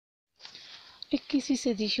21वीं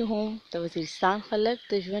صدی کې هم د وزیرستان خلک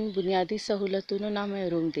د ژوند بنیادي سهولتونو نه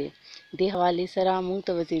محروم دي. دې حوالې سره موږ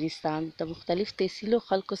د وزیرستان د مختلف تحصیلو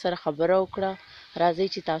خلکو سره خبره وکړه. راځئ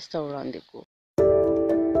چې تاسو ته وړاندې کړو.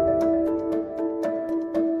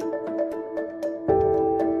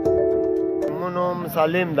 منم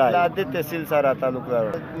سالم دی. د تحصیل سره تعلق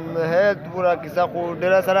لري. هیڅ پورا کیسه خو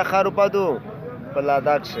ډېره سره خراب پدو په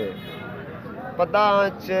لاداک شه. پتا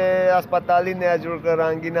چې هسپتالي نه جوړ کړ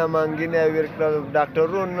رنگینه مانګینه ورکړل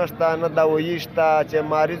ډاکټرو نشته نه دوايي شته چې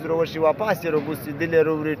مریض روشي واپس روبوسي دل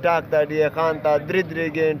رووري ټاک ته دی خان ته درې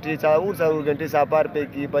غنټې 4 غنټې سفر پې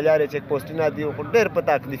کی بلاره چک پوسټ نه دی خو ډېر په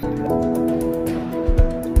تکلیف دی.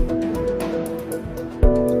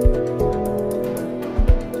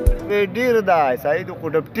 ډېر دا سید خو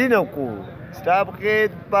ډپټینو کو سټاف کې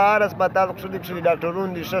بار هسپتال خو دې ډاکټرون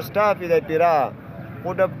دي ش سټاف دی پیرا خو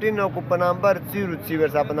ډپټینو کو په نمبر 0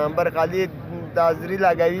 ورسا په نمبر خالی دازري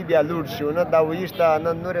لګوي بیا لوډ شو نه دا ویشته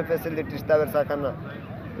نه نور فیسیلیټی شته ورسا کنه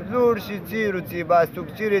لوډ شي 0 با څوک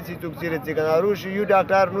چیرې کنه روشي یو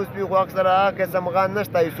ډاکټر نو سپي خو اکثر هغه سمغان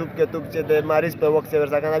نشته یوسف کې توک چې د مریض په وخت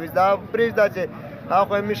ورسا کنه دا پریز دا چې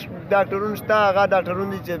هغه مش ډاکټرون شته هغه ډاکټرون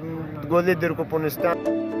دي چې ګولې در کو پونستان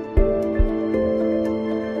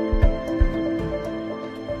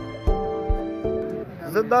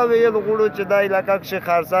زه دا ویل غواړم چې دا علاقه کې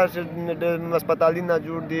خارسا هسپتالي نه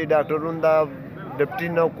جوړ دي ډاکټرون دا ډپټي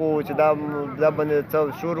نه کو چې دا باندې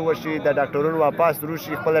شور وشي د ډاکټرون واپس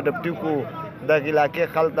روشي خپل ډپټي کو د علاقې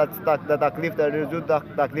خلک د تکلیف ته ډېر زیات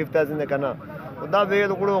تکلیف ته ځنه کنه دا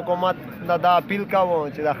ویل غواړم حکومت دا اپیل کاوه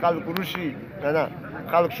چې د خلک روشي نه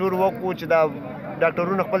خلک شور وکړو چې دا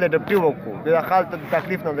ډاکټرون خپل ډپټي وکړو د خلک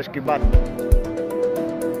تکلیف نه لشکې بعد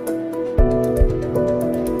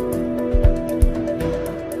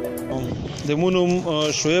د مونم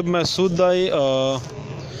شعیب مسعود دی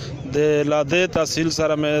د لاده تحصیل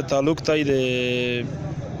سره مې تعلق دی د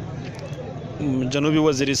جنوبي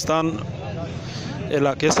وزیرستان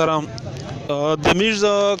علاقې سره د میز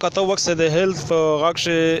کته وخت د هیلث په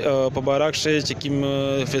غاښه په بارکشه چې کوم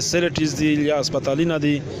فیسیلیټیز دي یا هسپتالي نه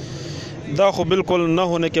دي دا خو بالکل نه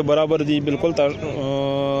هونه کې برابر دي بالکل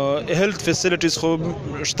هیلث فیسیلیټیز خو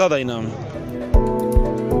شته دی نه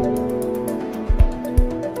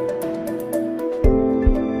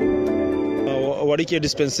وړي کې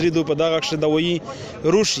ډیسپنسری دو په دغه ښه دوايي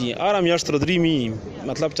روشي آرام یاشتر درېمي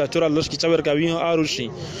مطلب چاچورا لږ کې چور کوي روشي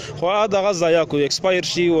خو دغه ضایع کو ایکسپایر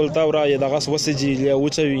شي ولتا ورا دغه وسجي یا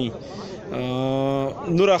وچوي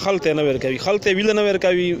نور خلک نه ور کوي خلک ویل نه ور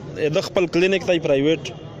کوي د خپل کلینیک تای پرایویټ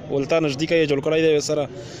ولتا نزدیک یې جوړ کړی دی سره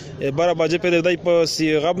بار باجه په دای په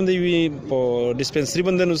سی غبندې وي په ډیسپنسری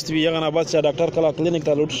باندې نوستوي یغه نه بعد چې ډاکټر کلا کلینیک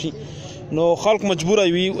ته لوټ شي نو خلک مجبور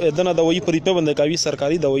وي دنه دوايي پرې په باندې کوي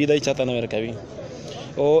سرکاري دوايي دای چاته نه ور کوي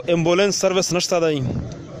او امبولانس سرویس نشته دی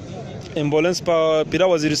امبولانس په پیرا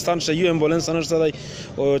وزیرستان شې امبولانس نشته دی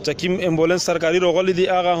او چکیم امبولانس سرکاري روغلي دی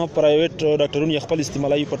هغه پرایویټ ډاکټرون خپل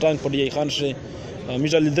استعمالي پټان پډي خان شي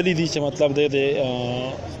میجا لیدلې دي چې مطلب د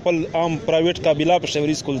خپل عام پرایویټ قابلیت په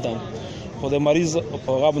شهري سکول ته خو د مریض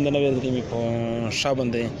په غابند نه ویل کېږي په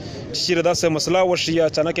شابندې چې داسې مسله وشي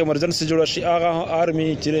یا اچانک ایمرجنسي جوړ شي هغه آرمي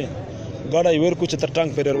چې ګاډي ورکو چې تر ټانک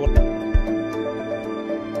پرېر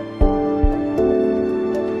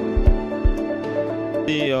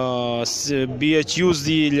بی ایچ یوز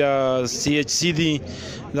دي یا سی ایچ سی دي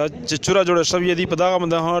دا چې چوره جوړه شوې دي په دغه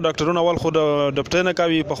باندې ډاکټرونه اول خو ډپټر نه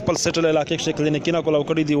کوي په خپل سیټل علاقې کې کلینیکونه کولاو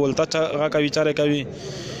کړي دي ولتا هغه کوي چاره کوي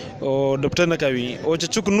او ډپټر نه کوي او چې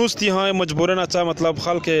چوک نوستي ها مجبورنه چا مطلب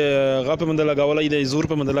خلک غاپه مند لګولای دی زور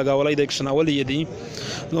په مند لګولای دی کښناولې دي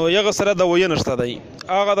نو یغه سره د وې نشته دی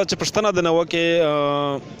هغه د چپشتنه د نو کې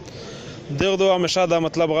دغه همیشه دا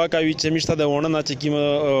مطلب غا کوي چې مشته د ونه نه چې کیم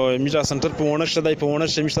میجا سنټر په ونه شته دی په ونه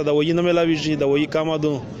شمشته د وې نه ملاويږي د وې کما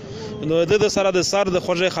دو نو د سره د سر د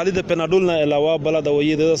خوږه خالد پناډول نه علاوه بل د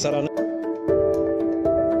وې د سره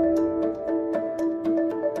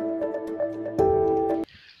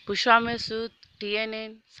بشرا مسعود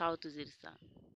TNN ساوث وزیرستان.